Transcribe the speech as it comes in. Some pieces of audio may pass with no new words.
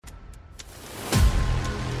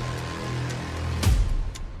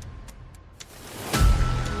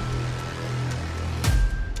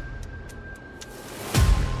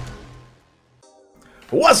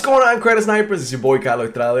What's going on, Credit Snipers? It's your boy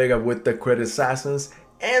Carlos Tralega with the Credit Assassins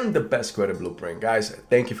and the best credit blueprint. Guys,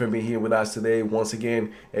 thank you for being here with us today. Once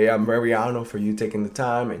again, I'm very honored for you taking the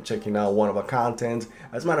time and checking out one of our content.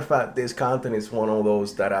 As a matter of fact, this content is one of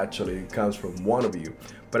those that actually comes from one of you.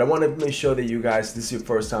 But I want to make sure that you guys, this is your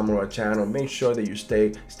first time on our channel, make sure that you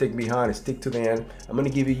stick behind and stick to the end. I'm going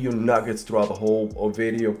to give you nuggets throughout the whole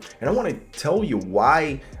video. And I want to tell you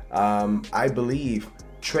why I believe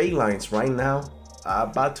trade lines right now are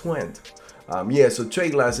about to end. So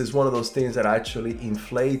trade lines is one of those things that actually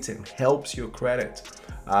inflates and helps your credit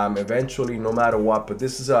eventually, no matter what. But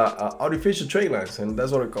this is a artificial trade lines, and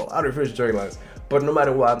that's what I call artificial trade lines. But no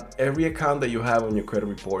matter what, every account that you have on your credit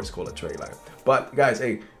report is called a trade line. But guys,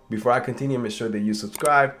 hey, before I continue, make sure that you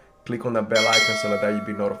subscribe, click on that bell icon so that you'll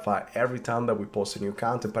be notified every time that we post a new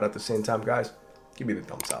content. But at the same time, guys, give me the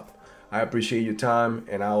thumbs up. I appreciate your time,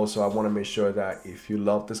 and I want to make sure that if you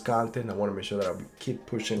love this content, I want to make sure that I keep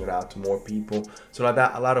pushing it out to more people, so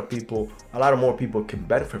that a lot of more people can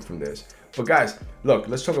benefit from this. But guys, look,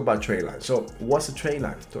 let's talk about trade line. So what's a trade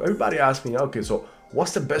line? So everybody asks me, okay, so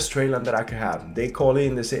what's the best trade line that I can have? They call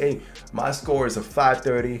in, they say, hey, my score is a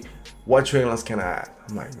 530. What trade lines can I add?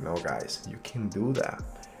 I'm like, no, guys, you can do that.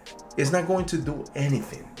 It's not going to do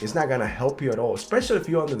anything. It's not gonna help you at all, especially if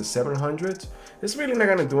you're under the 700s. It's really not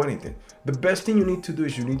gonna do anything. The best thing you need to do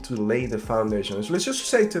is you need to lay the foundation. So let's just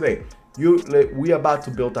say today, we are about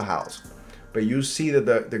to build a house, but you see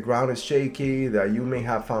that the ground is shaky, that you may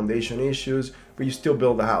have foundation issues, but you still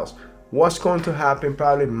build the house. What's going to happen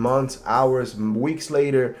probably months, hours, weeks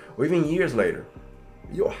later, or even years later?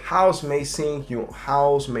 Your house may sink, your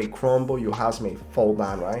house may crumble, your house may fall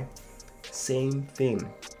down, right? Same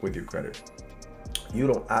thing with your credit. You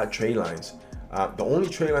don't add trade lines. The only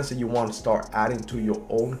trade lines that you want to start adding to your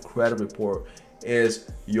own credit report is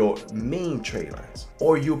your main trade lines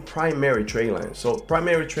or your primary trade lines. So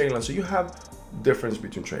primary trade lines, so you have difference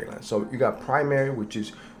between trade lines. So you got primary, which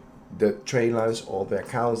is the trade lines or the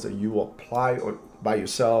accounts that you apply or by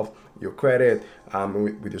yourself, your credit,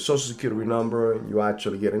 with your social security number, and you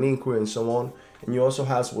actually get an inquiry and so on. And you also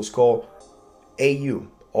have what's called AU,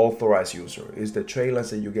 authorized user, is the trade lines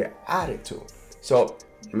that you get added to. So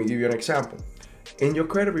let me give you an example. In your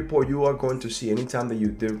credit report, you are going to see anytime that you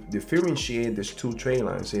differentiate these two trade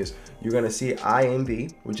lines is you're going to see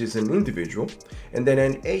IND, which is an individual, and then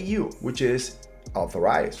an AU, which is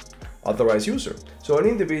authorized user. So an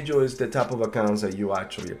individual is the type of accounts that you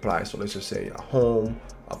actually apply. So let's just say a home,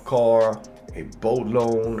 a car, a boat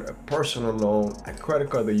loan, a personal loan, a credit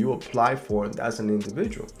card that you apply for, and that's an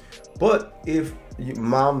individual. But if your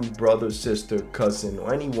mom, brother, sister, cousin,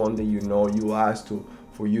 or anyone that you know, you ask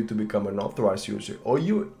for you to become an authorized user, or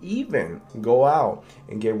you even go out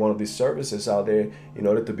and get one of these services out there in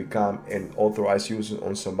order to become an authorized user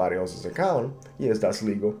on somebody else's account, yes, that's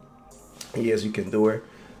legal. Yes, you can do it.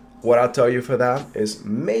 What I'll tell you for that is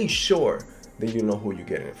make sure that you know who you're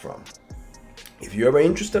getting it from. If you're ever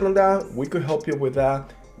interested in that, we could help you with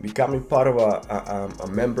that. Becoming part of a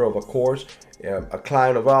member of a course, a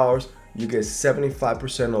client of ours, you get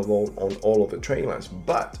 75% on all of the trade lines.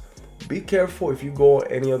 But be careful if you go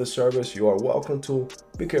any other service, you are welcome to.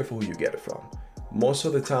 Be careful who you get it from. Most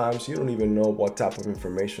of the times, you don't even know what type of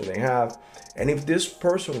information they have. And if this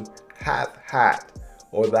person have had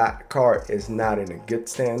or that card is not in a good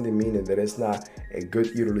standing, meaning that it's not a good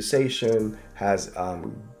utilization, has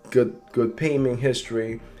good payment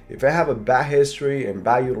history. If I have a bad history and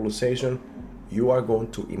bad utilization, you are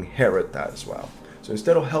going to inherit that as well. So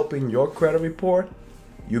instead of helping your credit report,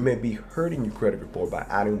 you may be hurting your credit report by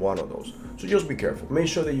adding one of those. So just be careful. Make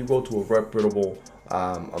sure that you go to a reputable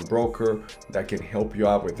broker that can help you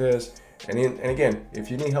out with this. And again,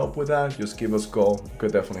 if you need help with that, just give us a call. We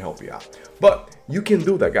could definitely help you out. But you can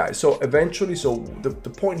do that, guys. So eventually,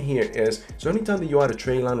 the point here is, so anytime that you add a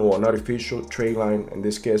trade line or an artificial trade line, in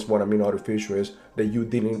this case, what I mean artificial is that you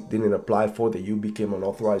didn't apply for, that you became an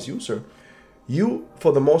authorized user, you,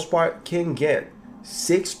 for the most part, can get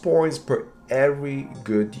 6 points per every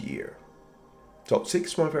good year. So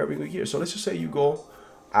 6 points for every good year. So let's just say you go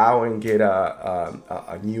out and get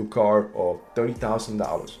a new car of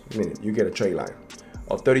 $30,000, meaning you get a trade line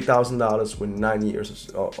of $30,000 with 9 years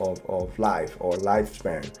of life or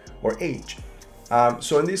lifespan or age.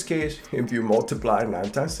 So in this case, if you multiply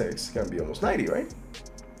 9 times 6, it's gonna be almost 90, right?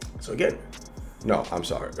 So again, no, I'm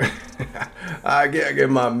sorry. I get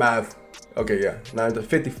my math. Okay, yeah, 9 to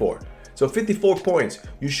 54. So 54 points,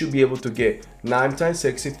 you should be able to get 9 times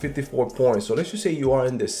 6 is 54 points. So let's just say you are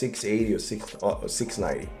in the 680 or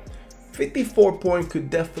 690. 54 points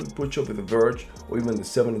could definitely put you over the verge or even the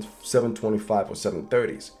 725 or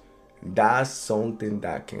 730s. That's something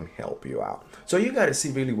that can help you out. So you got to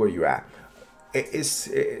see really where you're at. I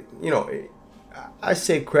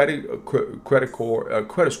say credit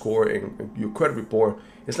score and your credit report.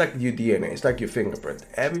 It's like your DNA. It's like your fingerprint.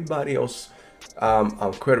 Everybody else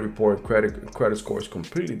credit report and credit score is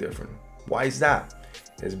completely different. Why is that?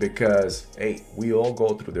 It's because, hey, we all go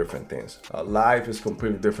through different things. Life is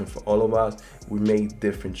completely different for all of us. We make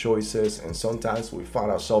different choices, and sometimes we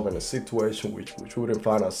find ourselves in a situation which we didn't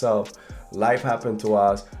find ourselves. Life happened to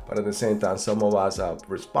us, but at the same time, some of us are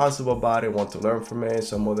responsible about it, want to learn from it.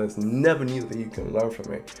 Some of us never knew that you can learn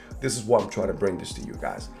from it. This is why I'm trying to bring this to you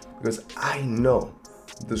guys, because I know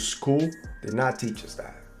the school did not teach us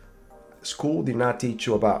that. School did not teach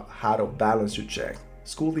you about how to balance your check.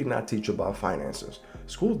 School did not teach you about finances.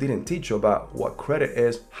 School didn't teach you about what credit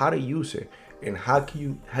is, how to use it, and how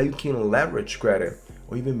you can leverage credit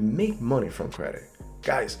or even make money from credit.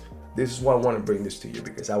 Guys, this is why I want to bring this to you,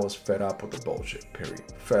 because I was fed up with the bullshit, period.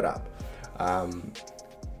 Fed up.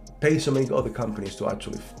 Pay so many other companies to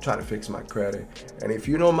actually try to fix my credit. And if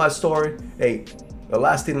you know my story, hey, the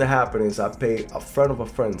last thing that happened is I paid a friend of a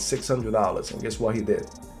friend $600, and guess what he did?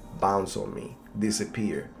 Bounce on me,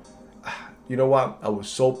 disappear. You know what? I was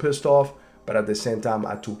so pissed off, but at the same time,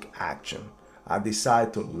 I took action. I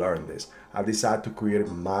decided to learn this. I decided to create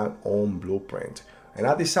my own blueprint. And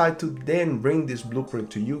I decided to then bring this blueprint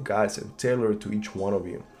to you guys and tailor it to each one of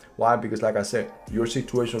you. Why? Because like I said, your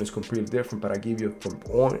situation is completely different, but I give you from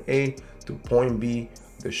point A to point B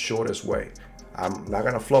the shortest way. I'm not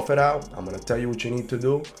gonna fluff it out. I'm gonna tell you what you need to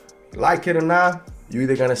do. Like it or not, you're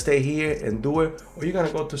either gonna stay here and do it, or you're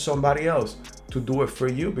gonna go to somebody else to do it for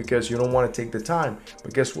you because you don't want to take the time.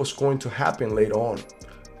 But guess what's going to happen later on?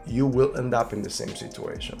 You will end up in the same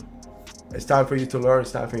situation. It's time for you to learn.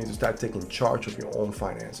 It's time for you to start taking charge of your own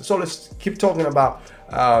finances. So let's keep talking about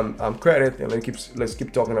credit, and let's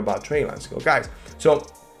keep talking about trade lines. So guys, so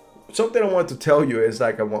something I want to tell you is,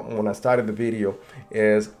 like when I started the video,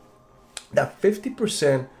 is that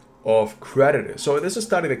 50% of creditors, so there's a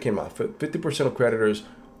study that came out, 50% of creditors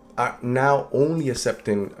are now only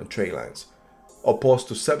accepting trade lines, opposed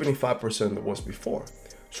to 75% that was before.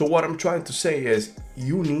 So what I'm trying to say is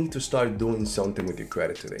you need to start doing something with your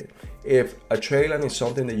credit today. If a trade line is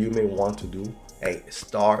something that you may want to do, hey,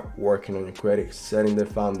 start working on your credit, setting the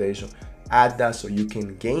foundation, add that so you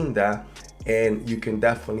can gain that, and you can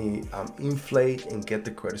definitely inflate and get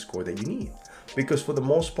the credit score that you need. Because for the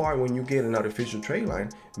most part, when you get an artificial trade line,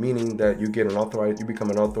 meaning that you become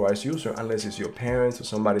an authorized user, unless it's your parents or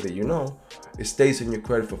somebody that you know, it stays in your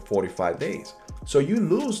credit for 45 days. So you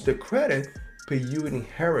lose the credit, but you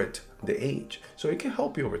inherit the age. So it can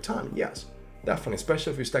help you over time, yes, definitely,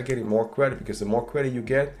 especially if you start getting more credit, because the more credit you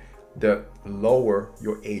get, the lower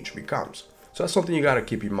your age becomes. So that's something you got to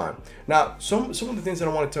keep in mind. Now, some of the things that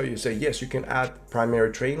I want to tell you is, say, yes, you can add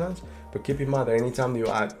primary trade lines, but keep in mind that anytime you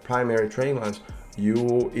add primary trade lines,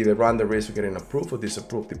 you either run the risk of getting approved or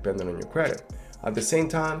disapproved depending on your credit. At the same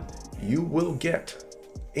time, you will get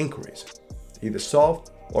inquiries, either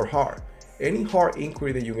soft or hard. Any hard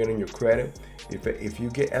inquiry that you get in your credit, if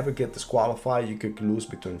you ever get disqualified, you could lose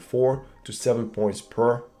between 4 to 7 points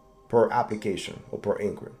per application or per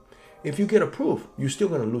inquiry. If you get approved, you're still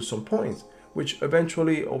going to lose some points, which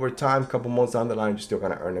eventually over time, a couple months down the line, you're still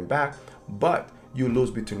going to earn them back, but you lose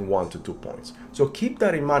between 1 to 2 points. So keep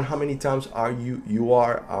that in mind. How many times are you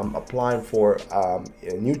are applying for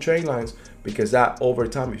new trade lines, because that over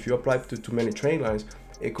time, if you apply to too many trade lines,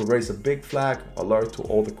 it could raise a big flag alert to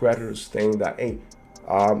all the creditors saying that, hey,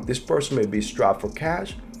 this person may be strapped for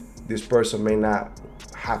cash. This person may not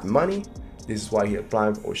have money. This is why he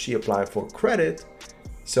applying or she applying for credit.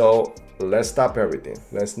 So let's stop everything.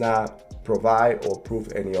 Let's not provide or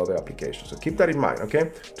approve any other application. So keep that in mind,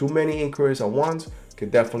 okay? Too many inquiries at once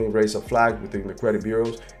could definitely raise a flag within the credit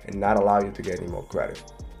bureaus and not allow you to get any more credit.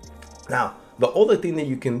 Now, the other thing that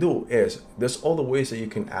you can do is there's other ways that you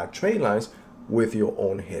can add trade lines with your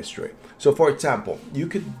own history. So for example, you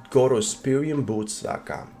could go to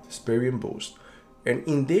experienboost.com, Experian Boost. And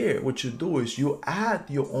in there, what you do is you add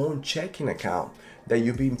your own checking account that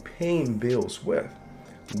you've been paying bills with.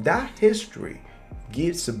 That history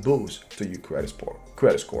gives a boost to your credit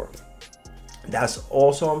score. That's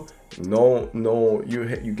awesome.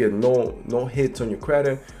 You get no hits on your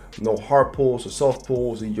credit, no hard pulls or soft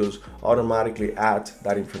pulls. You just automatically add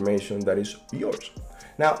that information that is yours.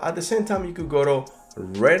 Now, at the same time, you could go to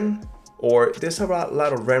rent, or there's a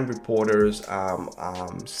lot of rent reporters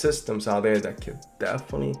systems out there that can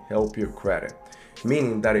definitely help your credit.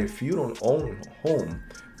 Meaning that if you don't own a home,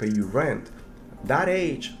 but you rent, that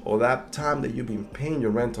age or that time that you've been paying your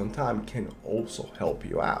rent on time can also help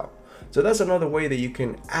you out. So that's another way that you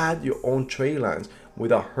can add your own trade lines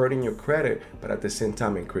without hurting your credit, but at the same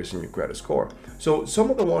time increasing your credit score. So some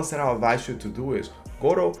of the ones that I advise you to do is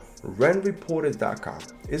go to rentreported.com.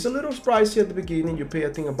 It's a little pricey at the beginning. You pay,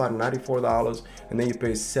 I think, about $94, and then you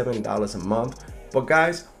pay $7 a month. But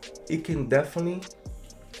guys, it can definitely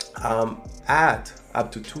add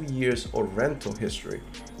up to 2 years of rental history,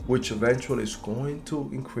 which eventually is going to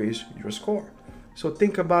increase your score. So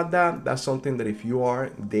think about that. That's something that if you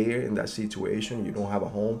are there in that situation, you don't have a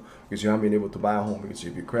home because you haven't been able to buy a home because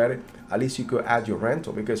of your credit, at least you could add your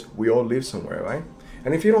rental, because we all live somewhere, right?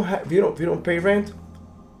 And if you don't pay rent,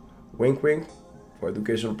 wink wink, for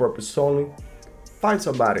educational purposes only, find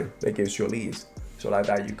somebody that gives you a lease, so like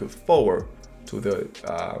that you could forward to the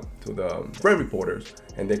rent reporters,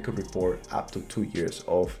 and they could report up to 2 years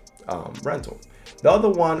of rental. The other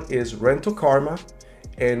one is Rental Karma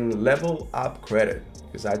and Level Up Credit.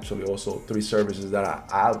 It's actually also 3 services that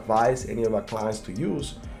I advise any of our clients to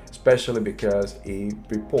use, especially because it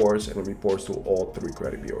reports to all 3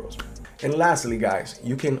 credit bureaus. And lastly, guys,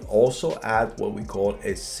 you can also add what we call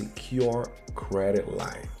a secure credit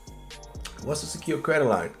line. What's a secure credit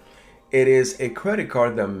line? It is a credit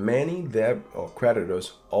card that many debt or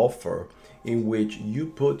creditors offer, in which you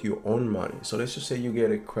put your own money. So let's just say you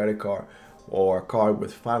get a credit card or a card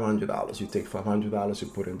with $500. You take $500, you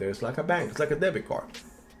put in there. It's like a bank, it's like a debit card.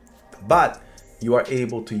 But you are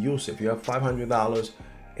able to use it. If you have $500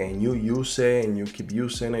 and you use it and you keep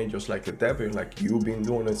using it just like a debit, like you've been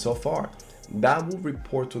doing it so far, that will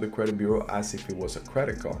report to the credit bureau as if it was a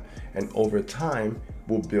credit card, and over time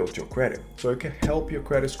will build your credit. So it can help your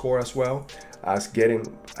credit score as well as getting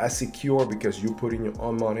as secure, because you put in your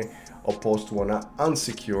own money, opposed to an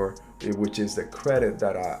unsecure, which is the credit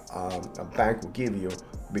that a bank will give you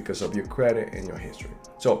because of your credit and your history.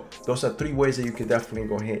 So those are 3 ways that you can definitely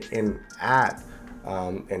go ahead and add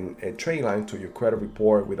a trade line to your credit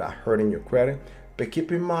report without hurting your credit. But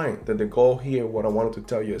keep in mind that the goal here, what I wanted to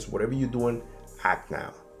tell you, is whatever you're doing, act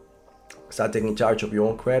now. Start taking charge of your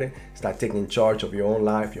own credit. Start taking charge of your own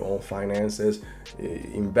life, your own finances,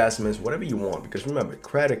 investments, whatever you want. Because remember,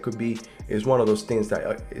 credit is one of those things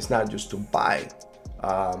that it's not just to buy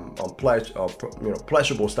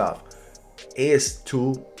pleasurable stuff. It's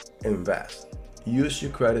to invest. Use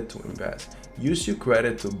your credit to invest. Use your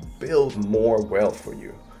credit to build more wealth for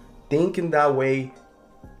you. Think in that way.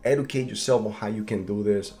 Educate yourself on how you can do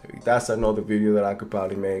this. That's another video that I could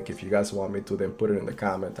probably make. If you guys want me to, then put it in the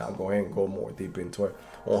comments. I'll go ahead and go more deep into it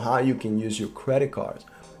on how you can use your credit cards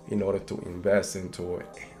in order to invest into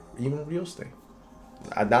even real estate.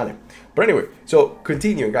 I've done it. But anyway, so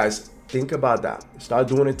continue, guys. Think about that. Start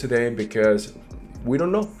doing it today, because we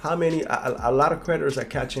don't know how many, a lot of creditors are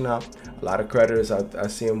catching up. A lot of creditors are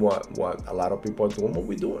seeing what a lot of people are doing, what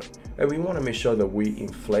we're doing. And we want to make sure that we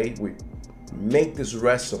make this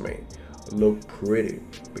resume look pretty,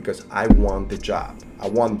 because I want the job. I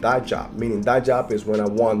want that job, meaning that job is when I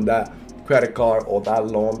want that credit card or that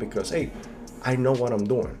loan, because hey, I know what I'm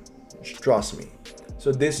doing. Trust me.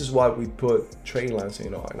 So this is why we put trade lines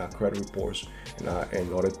in our credit reports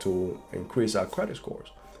in order to increase our credit scores.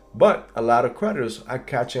 But a lot of creditors are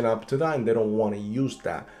catching up to that, and they don't want to use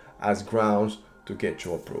that as grounds to get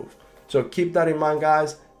you approved. So keep that in mind,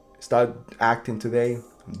 guys. Start acting today.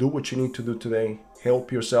 Do what you need to do today.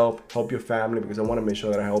 Help yourself, help your family, because I want to make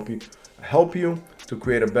sure that I help you to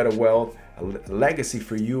create a better wealth, a legacy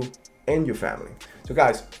for you and your family. So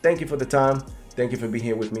guys, thank you for the time. Thank you for being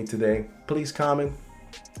here with me today. Please comment.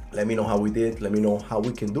 Let me know how we did. Let me know how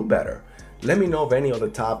we can do better. Let me know of any other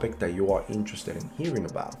topic that you are interested in hearing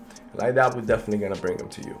about. Like that, we're definitely going to bring them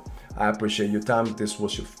to you. I appreciate your time. If this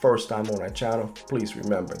was your first time on our channel, please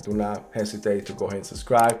remember, do not hesitate to go ahead and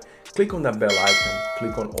subscribe. Click on that bell icon.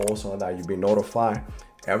 Click on all so that you'll be notified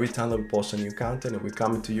every time that we post a new content, and we're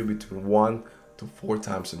coming to you between 1 to 4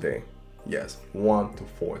 times a day. Yes, 1 to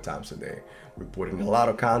 4 times a day. We're putting a lot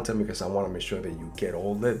of content because I want to make sure that you get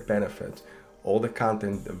all the benefits, all the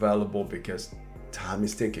content available, because time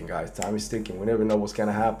is ticking, guys. Time is ticking. We never know what's going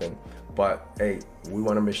to happen. But hey, we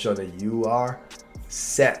want to make sure that you are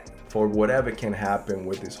set for whatever can happen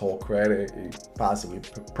with this whole credit. Possibly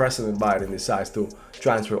President Biden decides to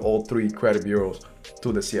transfer all 3 credit bureaus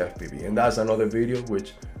to the CFPB. And that's another video,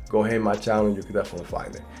 which go ahead my channel, you can definitely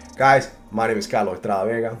find it. Guys, my name is Carlos Estrada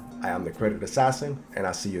Vega. I am the Credit Assassin, and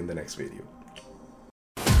I'll see you in the next video.